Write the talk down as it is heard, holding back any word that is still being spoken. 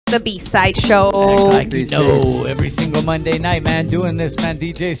the B-Side Show. Like you know, every single Monday night, man, doing this, man.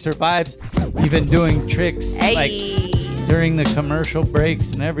 DJ survives, even doing tricks like during the commercial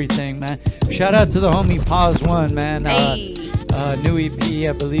breaks and everything, man. Shout out to the homie Pause One, man. New EP,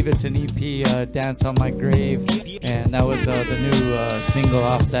 I believe it's an EP, Dance on My Grave, and that was the new single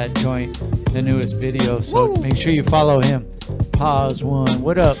off that joint, the newest video. So make sure you follow him. Pause One,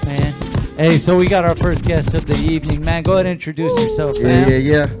 what up, man? Hey, so we got our first guest of the evening, man. Go ahead and introduce yourself, man.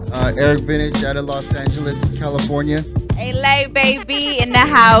 Yeah. Eric Vintage out of Los Angeles, California. LA, baby, in the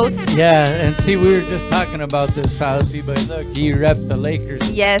house. Yeah, and see, we were just talking about this, Phalasee, but look, he repped the Lakers.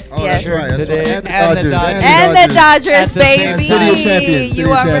 Yes. That's right. Today. And the Dodgers. And the Dodgers, baby. City of Champions.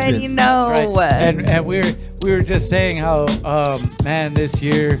 You already know. Right. And we were just saying how, man, this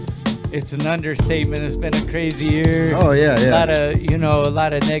year, it's an understatement. It's been a crazy year. Oh, yeah. A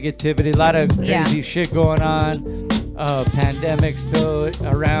lot of negativity, a lot of crazy shit going on. Pandemic still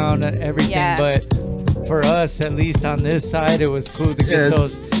around and everything. Yeah. But for us, at least on this side, it was cool to get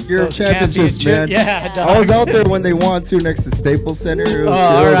those championships, man. Yeah, I was out there when they won too, next to Staples Center. It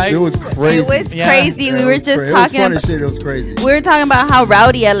was crazy. It was crazy. We were just talking about shit. It was crazy. We were talking about how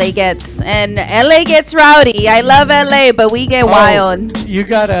rowdy LA gets, and LA gets rowdy. I love LA, but we get wild. You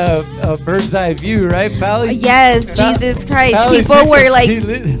got a bird's eye view, right, Pally? Yes, Jesus Christ. Pally, people were like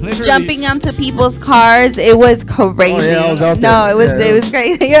literally jumping onto people's cars. It was crazy. Oh, yeah, I was out there. No, it was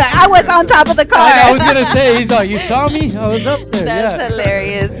crazy. I was on top of the car. I was gonna say, he's like, you saw me? I was up there. That's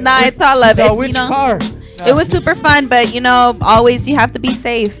hilarious. Nah, it's all of it. So which car? It was super fun, but always you have to be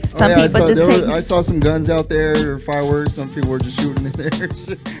safe. Some people just take. I saw some guns out there, or fireworks. Some people were just shooting in there.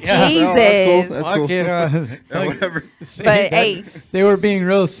 Jesus. That's cool. Whatever. But hey, they were being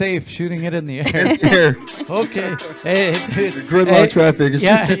real safe, shooting it in the air. Okay. Hey, gridlock traffic.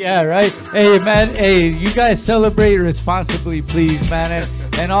 Yeah, right. Hey, man. Hey, you guys celebrate responsibly, please, man.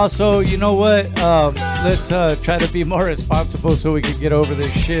 And also, you know what? Let's try to be more responsible so we can get over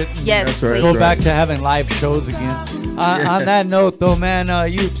this shit. Yes, right, go back to having live shows again. On that note, though, man,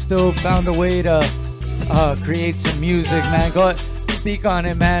 you've still found a way to create some music, man. Go speak on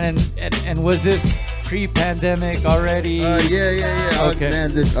it, man. And was this pre-pandemic already? Yeah. Okay.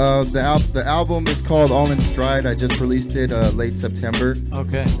 Man, the album is called All in Stride. I just released it late September.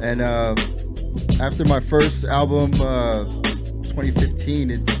 Okay. And after my first album,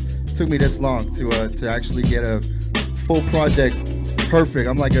 2015, it took me this long to actually get a full project perfect.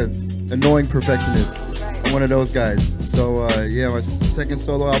 I'm like an annoying perfectionist. I'm one of those guys. So my second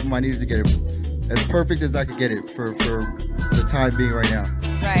solo album, I needed to get it as perfect as I could get it for the time being right now.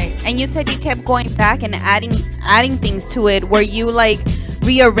 Right. And you said you kept going back and adding things to it. Were you like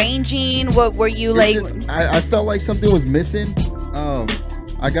rearranging? What were you like? I felt like something was missing.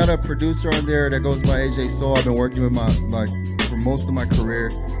 I got a producer on there that goes by AJ Soul. I've been working with for most of my career,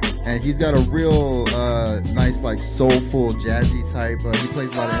 and he's got a real nice, like, soulful, jazzy type. He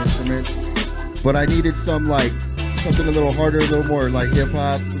plays a lot of instruments, but I needed something a little harder, a little more like hip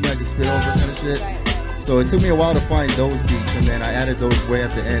hop, something I could spit over kind of shit. Right. So it took me a while to find those beats, and then I added those way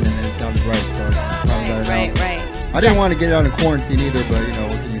at the end, and then it sounded right. So Right. I didn't want to get it out in quarantine either, but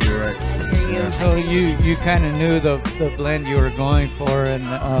what can you do, right? So you kind of knew the blend you were going for, and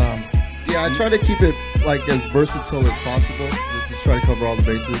yeah, I try to keep it like as versatile as possible. Just try to cover all the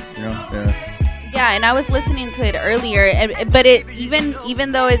bases, Yeah, and I was listening to it earlier, but it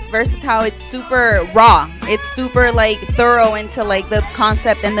even though it's versatile, it's super raw. It's super like thorough into like the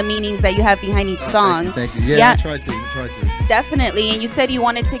concept and the meanings that you have behind each song. Thank you. Yeah, I try to. Definitely. And you said you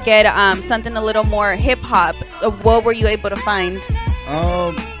wanted to get something a little more hip hop. What were you able to find?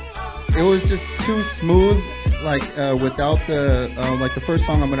 It was just too smooth. Like without the the first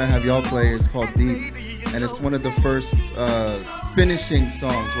song I'm gonna have y'all play is called Deep, and it's one of the first finishing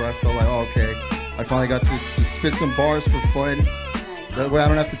songs where I felt like, okay, I finally got to just spit some bars for fun. That way I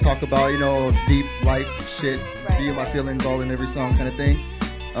don't have to talk about deep life shit, feel my feelings all in every song kind of thing.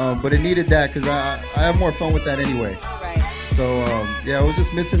 But it needed that because I have more fun with that anyway. Right. So I was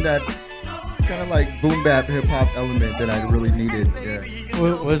just missing that kind of like boom bap hip hop element that I really needed. Yeah.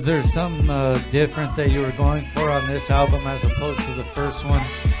 Was there some different that you were going for on this album as opposed to the first one,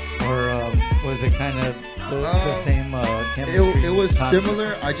 or was it kind of the same chemistry? It was concept?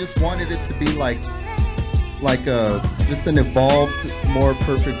 Similar. I just wanted it to be like just an evolved, more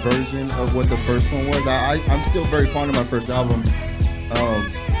perfect version of what the first one was. I'm still very fond of my first album,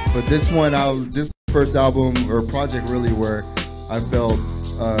 but this first album or project really where I felt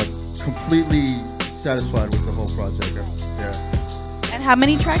completely satisfied with the whole project. Yeah. And how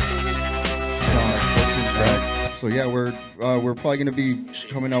many tracks are there? 14 tracks. So yeah, we're probably gonna be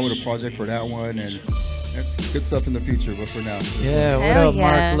coming out with a project for that one, and That's good stuff in the future, but for now. Yeah, what up,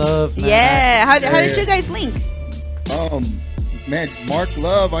 Mark Love? Man? Yeah, how did you guys link? Man, Mark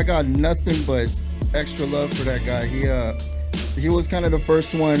Love, I got nothing but extra love for that guy. He was kind of the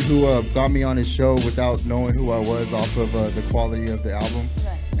first one who got me on his show without knowing who I was off of the quality of the album.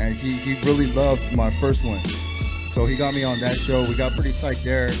 Right. And he really loved my first one. So he got me on that show. We got pretty tight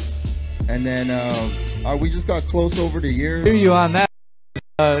there. And then we just got close over the years. I hear you on that.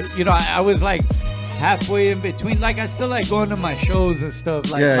 I was like halfway in between. Like, I still like going to my shows and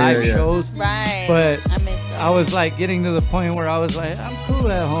stuff, like live shows. Right. But I was like getting to the point where I was like, I'm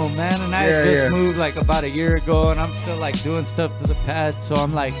cool at home, man. And I just moved like about a year ago, and I'm still like doing stuff to the pad. So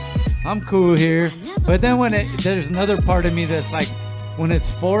I'm like, I'm cool here. But then there's another part of me that's like, when it's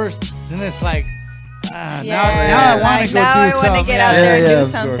forced, then it's like, now I want to go do something. I want to get out there and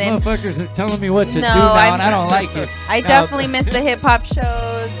do something. Motherfuckers are telling me what to do now, and I don't like it. I definitely miss the hip hop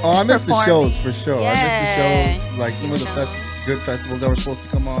shows. Oh, I miss the shows for sure. Yeah. I miss the shows, like some of the good festivals that were supposed to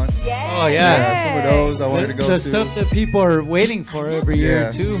come on. Oh yeah, some of those I wanted to go to. The stuff that people are waiting for every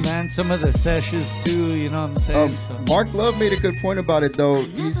year too, man. Some of the sessions too. You know what I'm saying? Mark Love made a good point about it though.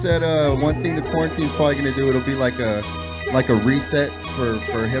 He said one thing the quarantine's probably gonna do, it'll be like a reset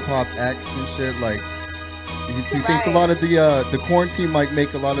for hip hop acts and shit. Like he thinks a lot of the quarantine might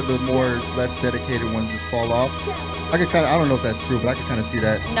make a lot of the less dedicated ones just fall off. I don't know if that's true, but I can kind of see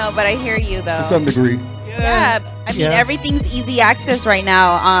that. No, but I hear you though. To some degree. Yeah, I mean everything's easy access right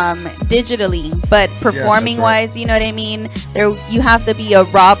now, digitally. But performing wise, you know what I mean. You have to be a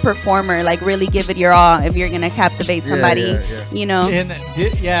raw performer, like really give it your all if you're gonna captivate somebody. You know. And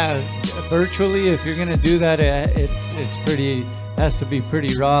virtually, if you're gonna do that, has to be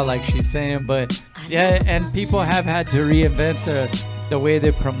pretty raw, like she's saying. But and people have had to reinvent the way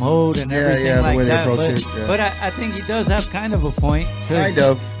they promote and everything like that. But I think he does have kind of a point. Kind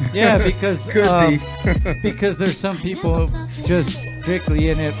of. Yeah, because could be. because there's some people just strictly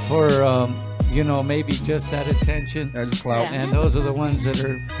in it for maybe just that attention. Just clout. And those are the ones that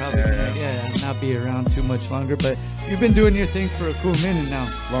are probably gonna not be around too much longer. But you've been doing your thing for a cool minute now.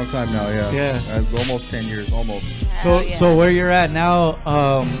 Long time now, almost 10 years, almost. So where you're at now,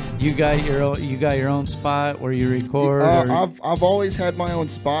 you got your own spot where you record. I've always had my own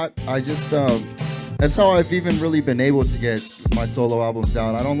spot. I just that's how I've even really been able to get my solo albums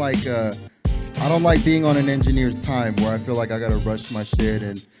out. I don't like being on an engineer's time where I feel like I gotta rush my shit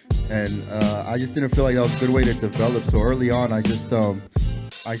and I just didn't feel like that was a good way to develop. So early on, I just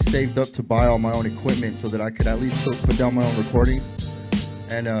I saved up to buy all my own equipment so that I could at least put down my own recordings,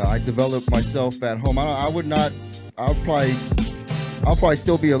 and I developed myself at home. I'll probably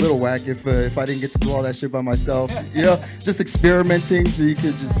still be a little whack if I didn't get to do all that shit by myself. Just experimenting so you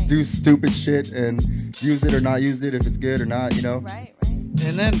could just do stupid shit and use it or not use it if it's good or not. Right.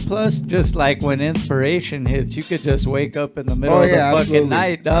 And then plus, just like when inspiration hits, you could just wake up in the middle of the fucking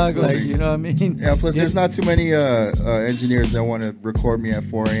night, dog. Absolutely. Like, you know what I mean? Yeah, plus there's not too many engineers that want to record me at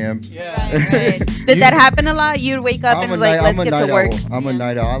 4 a.m. Yeah. Right. Did that happen a lot? You'd wake up and like, let's get to work. I'm a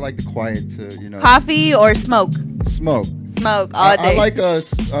night owl. I like the quiet to, Coffee or smoke? Smoke all day. I like a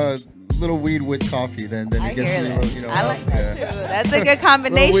little weed with coffee. Then it gets I like that too. That's a good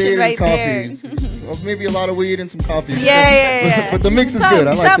combination right there. So maybe a lot of weed and some coffee. Yeah. But the mix is good.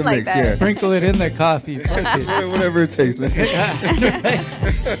 I like the mix. Yeah. Sprinkle it in the coffee. Whatever it takes.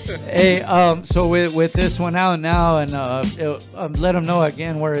 Hey, so with this one out now, and let them know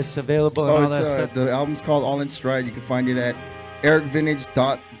again where it's available and all that stuff. The album's called All in Stride. You can find it at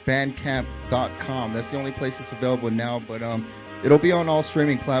ericvintage.bandcamp.com. That's the only place it's available now, but it'll be on all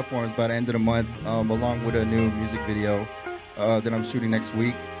streaming platforms by the end of the month, along with a new music video that I'm shooting next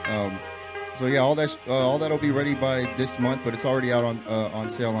week. So yeah, all that'll be ready by this month, but it's already out on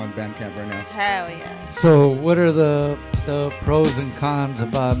sale on Bandcamp right now. Hell yeah! So what are the pros and cons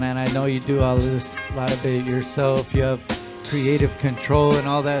about, man? I know you do all this, a lot of it yourself. You have creative control and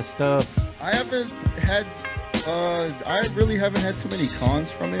all that stuff. I really haven't had too many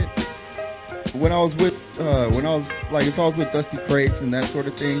cons from it. When I was with if I was with Dusty Crates and that sort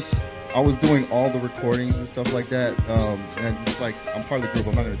of thing, I was doing all the recordings and stuff like that. And it's like, I'm part of the group,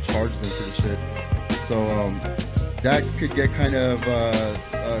 I'm not gonna charge them for the shit. So that could get kind of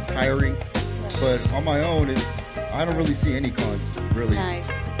tiring. But on my own, I don't really see any cons, really. Nice.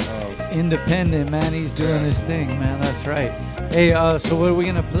 Independent, man. He's doing his thing, man. That's right. Hey, so what are we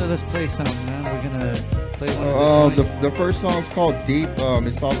gonna play? Let's play something, man. We're gonna play one. The first song's called Deep.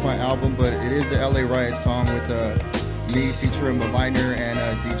 It's off my album, but it is a LA Riot song with me featuring Maliner and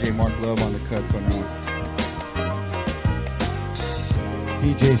DJ Mark Love on the cut. So now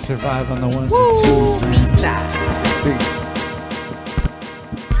DJ Survive on the ones and twos, man. B-side.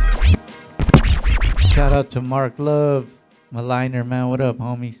 Shout Shout out to Mark Love, Maliner, man. What up,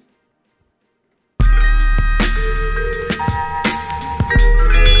 homies?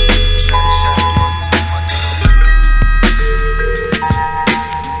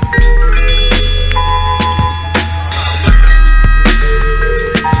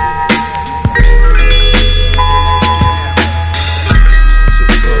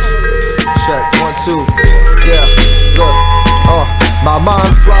 Yeah, look, my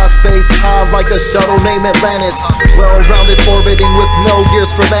mind flies space high like a shuttle named Atlantis. Well-rounded orbiting with no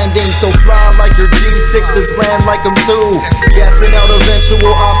gears for landing. So fly like your G6s, land like I'm too. Gassing out eventual,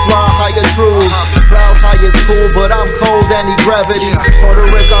 I fly higher truths. Cloud high is cool, but I'm cold, anti-gravity. Harder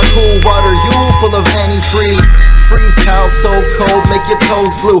as I cool water, you full of antifreeze. Freeze towel so cold, make your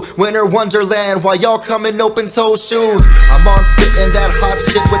toes blue. Winter wonderland, while y'all come in open-toe shoes. I'm on spittin' that hot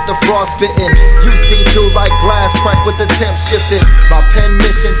shit with the frost bitten. You see through like glass, crack with the temp shifting. My pen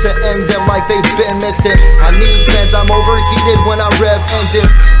mission to end them like they been missing. I need fans, I'm overheated when I rev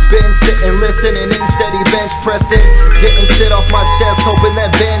engines. Been sitting, listening, in steady bench pressing. Getting shit off my chest, hoping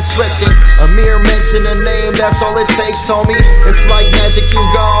that band's stretching. A mere mention, a name, that's all it takes, homie. It's like magic, you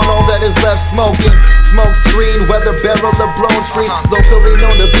gone, all that is left smoking. Smoke screen, weather barrel of blown trees. Locally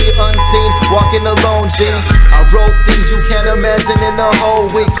known to be unseen, walking alone, G. I wrote things you can't imagine in a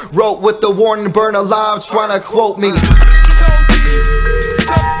whole week. Wrote with the warning, burn alive, trying to quote me.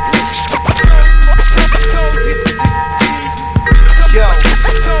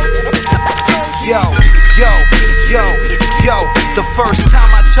 Yo, the first time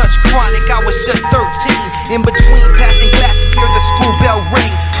I touched chronic, I was just 13. In between passing classes, hear the school bell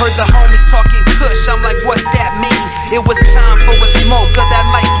ring. Heard the homies talking kush, I'm like, what's that mean? It was time for a smoke of that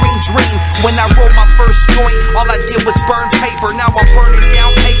light green dream. When I rolled my first joint, all I did was burn paper. Now I'm burning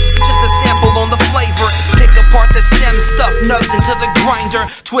down ace, just a sample on the flavor. Pick apart the stem, stuff nugs into the grinder.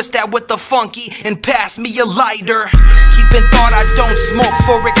 Twist that with the funky and pass me a lighter. Keeping thought I don't smoke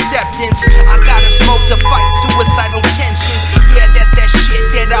for acceptance. I gotta smoke to fight suicidal tensions. Yeah, that's that shit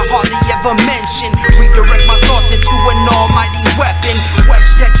that I hardly ever mention. Redirect my thoughts into an almighty weapon.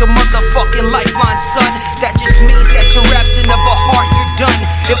 Wedged at your motherfucking lifeline, son. That just means that you're absent of a heart, you're done.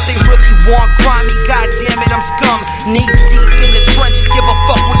 If they really want grimy, goddamn it, I'm scum. Knee deep in the trenches, give a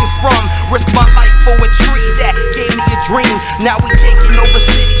fuck where you're from. Risk my life for a tree that gave me a dream. Now we taking over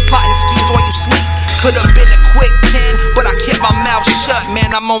cities, plotting schemes while you sleep. Could've been a quick 10, but I kept my mouth shut.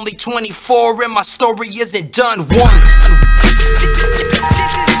 Man, I'm only 24 and my story isn't done. One.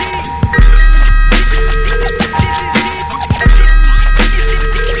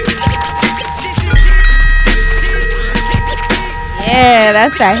 Yeah,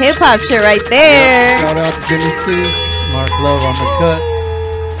 that's that hip hop shit right there. Shout out to Jimmy Steve. Mark Love on the cut.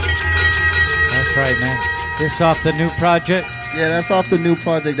 That's right, man. This off the new project. Yeah, that's off the new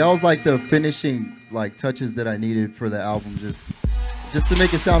project. That was like the finishing like touches that I needed for the album, just to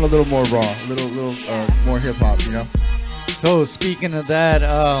make it sound a little more raw, a little more hip hop, you know. So speaking of that,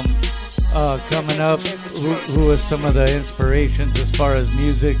 coming up, who are some of the inspirations as far as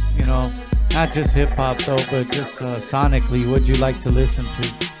music? You know, not just hip hop though, but just sonically, what'd you like to listen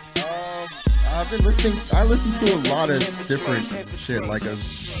to? I've been listening. I listen to a lot of different shit, like a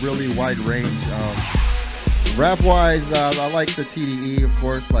really wide range. Rap wise, I like the TDE, of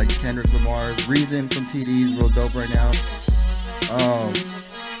course, like Kendrick Lamar's Reason from TDE is real dope right now.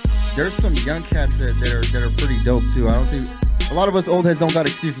 There's some young cats that are pretty dope too. I don't think a lot of us old heads don't got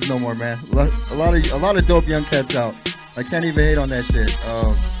excuses no more, man. A lot of dope young cats out. I can't even hate on that shit.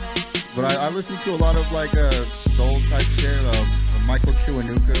 But I listen to a lot of like soul type shit. Michael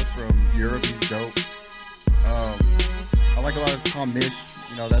Kiwanuka from Europe, he's dope. I like a lot of Tom Misch,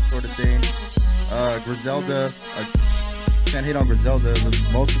 you know, that sort of thing. Griselda, I can't hate on Griselda.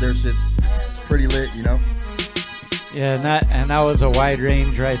 Most of their shit's pretty lit, you know. Yeah, and that was a wide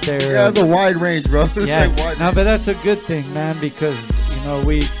range right there. Yeah, it's a wide range, bro. Yeah, like no, but that's a good thing, man, because you know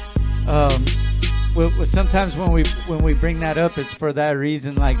we sometimes when we bring that up, it's for that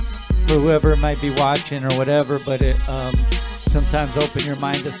reason, like for whoever might be watching or whatever. But it sometimes open your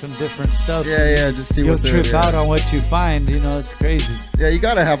mind to some different stuff. Yeah, just see you'll what trip out on what you find. You know, it's crazy. Yeah, you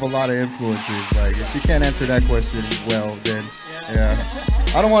gotta have a lot of influences. Like if you can't answer that question well, then yeah.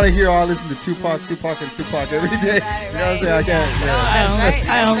 I don't want to hear, oh, I listen to Tupac every day. Right, you know what I'm saying? I can't.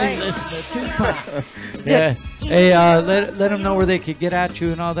 I only listen to Tupac. Yeah. Hey, let them know where they could get at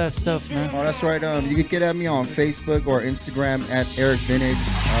you and all that stuff, man. Oh, that's right. You can get at me on Facebook or Instagram at Eric Vintage.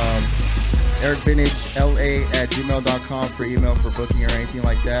 Eric Vintage LA at gmail.com for email for booking or anything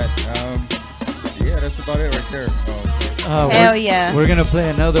like that. Yeah, that's about it right there. Hell yeah. We're gonna play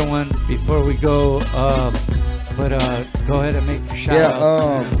another one before we go. But go ahead and make your shout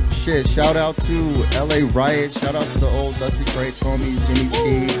out. shit. Shout out to LA Riot. Shout out to the old Dusty Crates homies, Jimmy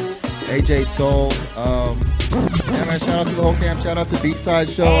Ski, AJ Soul. Yeah, man, shout out to the whole camp. Shout out to B-Side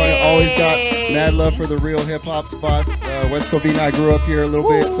Show. I always got mad love for the real hip hop spots. West Covina, I grew up here a little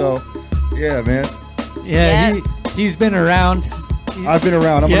bit, so yeah, man. Yeah, he's been around. I've been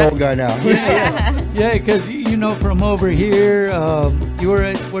around. I'm an old guy now. Yeah, because you know from over here, you were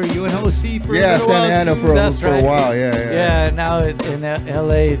at, were you in OC for a little Santa Ana for a while. Yeah, now in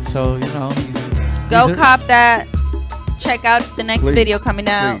LA, so you know. Go cop that. Check out the next video coming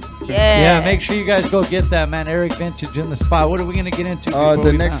out. Yeah, make sure you guys go get that, man. Eric Vintage in the spot. What are we gonna get into?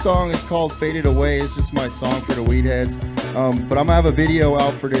 The next song is called "Faded Away." It's just my song for the weed heads. But I'm gonna have a video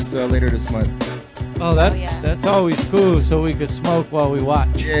out for this later this month. Oh, that's always cool. So we could smoke while we watch.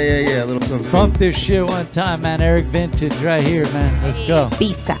 Yeah. A little something. Pump this shit one time, man. Eric Vintage right here, man. Let's go.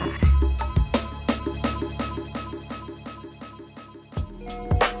 B-side.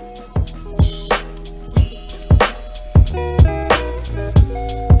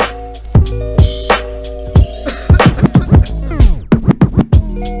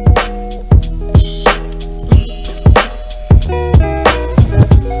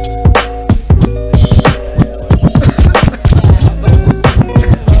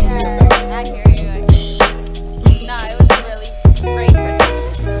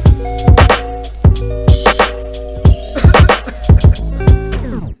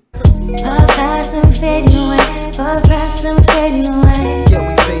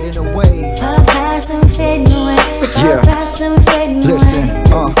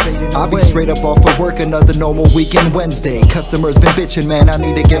 Another normal weekend Wednesday. Customers been bitching, man, I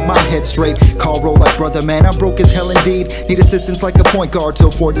need to get my head straight. Call roll like brother, man, I'm broke as hell indeed. Need assistance like a point guard to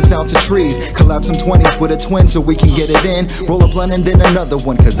afford the sounds of trees. Collab some 20s with a twin so we can get it in. Roll a blunt and then another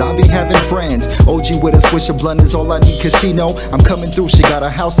one, cause I be having friends. OG with a swish of blunt is all I need, cause she know I'm coming through. She got a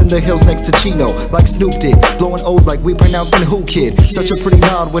house in the hills next to Chino, like Snoop did. Blowing O's like we pronouncing who, kid. Such a pretty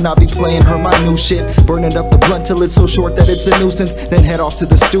nod when I be playing her my new shit. Burning up the blunt till it's so short that it's a nuisance. Then head off to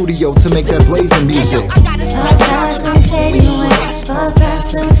the studio to make that blazing music. I'm fading away. I'm fading away. I'm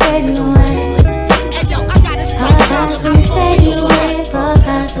fading away.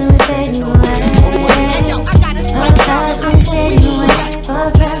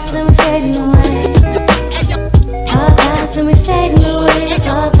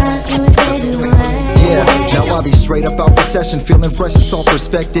 I'm fading away. Yeah, now I be straight up out the session, feeling fresh, it's all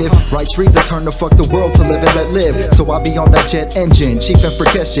perspective. Right trees, I turn to fuck the world to live and let live. So I be on that jet engine, cheap and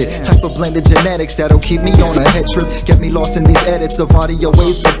forget shit. Type of blended genetics that'll keep me on a head trip. Get me lost in these edits of audio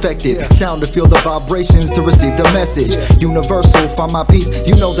waves perfected. Sound to feel the vibrations to receive the message. Universal, find my peace,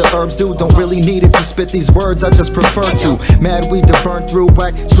 you know the herbs do. Don't really need it to spit these words, I just prefer to. Mad weed to burn through,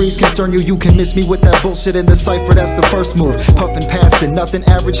 whack trees concern you. You can miss me with that bullshit in the cypher, that's the first move. Puffin' passing, nothing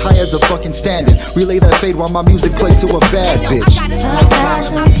average, high as a fucking standard. Relay that fade while my music play to a bad bitch. I'm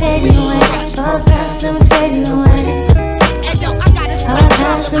fading away. I'm fading away. I'm fading away. I'm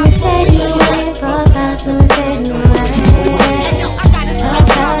fading away. I'm fading away. I'm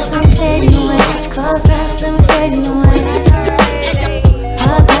fading away. I'm fading away. I'm fading away.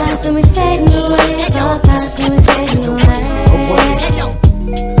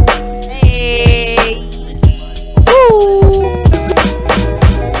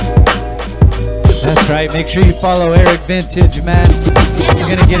 That's right. Make sure you follow Eric Vintage, man.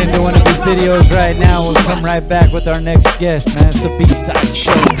 We're gonna get into one of his videos right now. We'll come right back with our next guest, man. It's the B-Side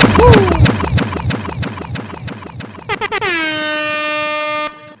Show. Woo!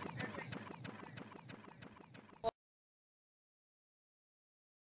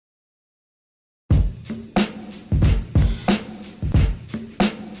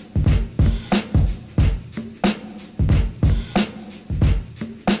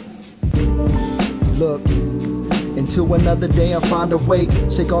 Look, into another day I find a wake.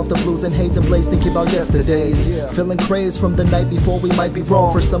 Shake off the blues and haze and blaze, thinking about yesterdays. Feeling crazed from the night before, we might be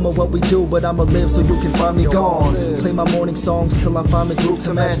wrong for some of what we do, but I'ma live so you can find me gone. Play my morning songs till I find the groove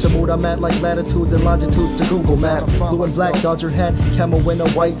to match the mood I'm at, like latitudes and longitudes to Google Maps. Blue and black, Dodger hat, camel in a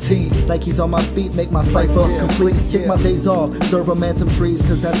white tee. Nikes on my feet, make my cipher complete. Kick my days off, serve a man some trees,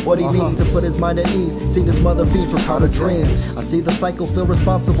 cause that's what he needs to put his mind at ease. See this mother feed for powder dreams. I see the cycle, feel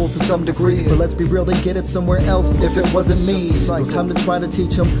responsible to some degree, but let's be real, they get it somewhere else if it wasn't me. No time to try to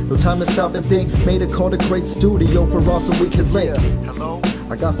teach him, no time to stop and think. Made a call to great studio for us so we could link. Hello?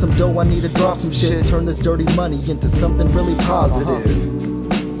 I got some dough, I need to drop some shit. Turn this dirty money into something really positive.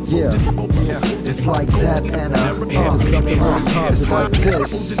 Yeah, just like that, Anna. Into something really positive like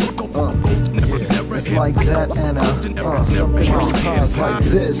this. It's like that, Anna. Something really positive like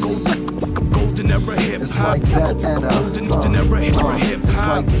this. golden era hip hop. It's like that and golden era hip hop. It's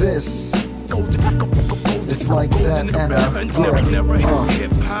like this. It's like that and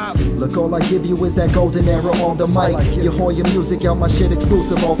hip hop. Look, all I give you is that golden era on the mic. You haul your music out, my shit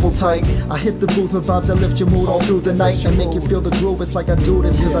exclusive, awful tight. I hit the booth with vibes that lift your mood all through the night and make you feel the groove. It's like I do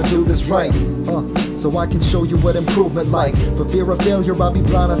this cause I do this right. So I can show you what improvement like. For fear of failure, I'll be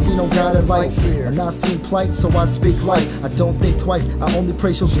blind, I see no guiding lights. And I see plight, so I speak light. I don't think twice, I only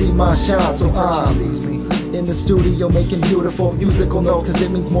pray she'll see my shine. So in the studio making beautiful musical notes, cause it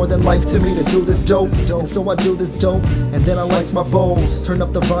means more than life to me to do this dope. And so I do this dope, and then I light my bowls. Turn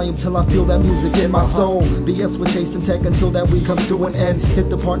up the volume till I feel that music in my soul. BS with Chase and Tech until that week comes to an end. Hit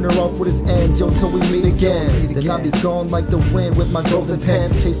the partner off with his ends, yo, till we meet again. Then I'll be gone like the wind with my golden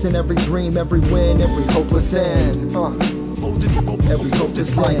pen, chasing every dream, every win, every hopeless end. Every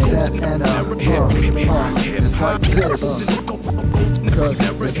hopeless end. And it's like this. Cause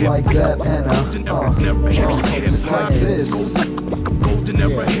it's like that and it's like this.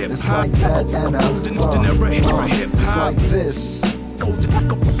 Yeah, it's like that and it's like this.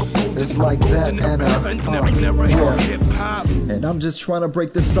 It's like that and I'm just trying to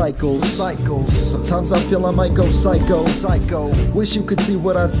break the cycles. Sometimes I feel I might go psycho. Wish you could see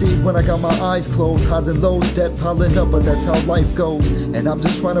what I'd see when I got my eyes closed. Highs and lows, debt piling up, but that's how life goes. And I'm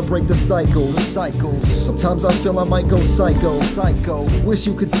just trying to break the cycles. Sometimes I feel I might go psycho. Wish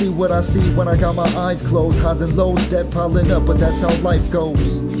you could see what I see when I got my eyes closed. Highs and lows, debt piling up, but that's how life goes.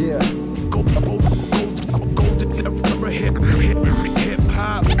 Yeah.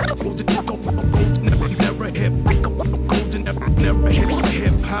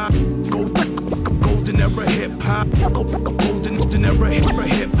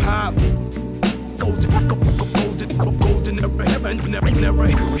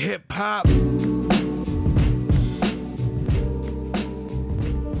 Hip hop.